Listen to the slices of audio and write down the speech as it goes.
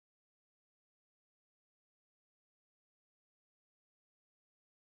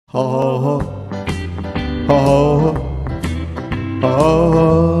Ha ha ha ha ha.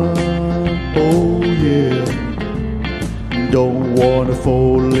 Oh yeah. Don't want a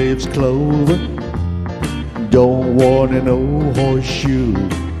four-leaf clover. Don't want an old horseshoe.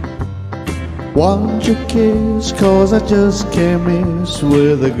 Want your kiss, cause I just can't miss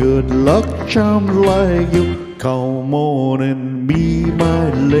with a good luck charm like you. Come on and be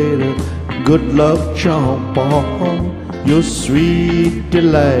my little good luck charm, your sweet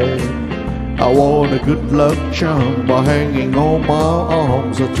delight. I want a good luck charm by hanging on my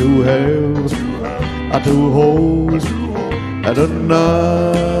arms, or two hands, or two holes at a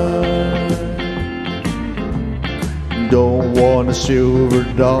night. Don't want a silver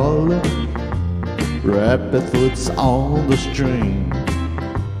dollar wrapped the foots on the string.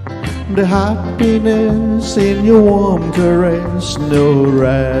 The happiness in your warm caress no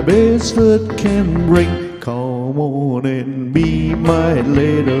rabbit's foot can bring. Come on and be my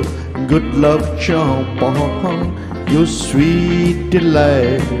little good luck charm, your sweet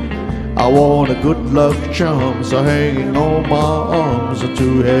delight. I want a good luck charm, so hanging on my arms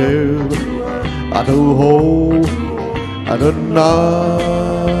to have, I do hold, I do night.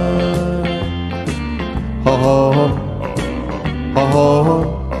 Ha ha ha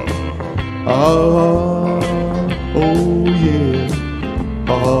ha. Ah, oh yeah.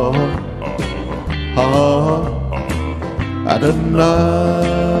 Ah, ah, at a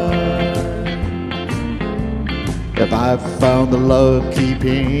night. If I found the lucky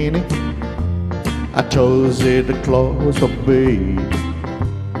penny, I chose it to close for me.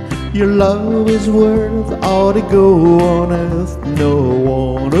 Your love is worth all the gold on earth. No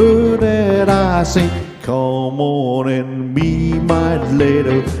wonder that I sing. Come on and be my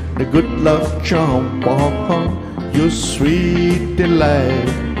little the good luck charm, your sweet delight.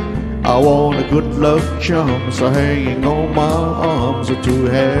 I want a good luck charm, so hanging on my arms to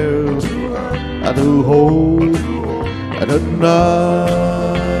have, I do hold at a night.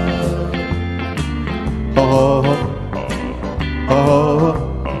 Ah, ah,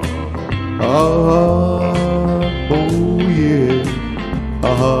 ah, oh yeah.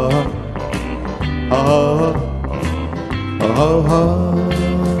 Ah, ah, ah, ah.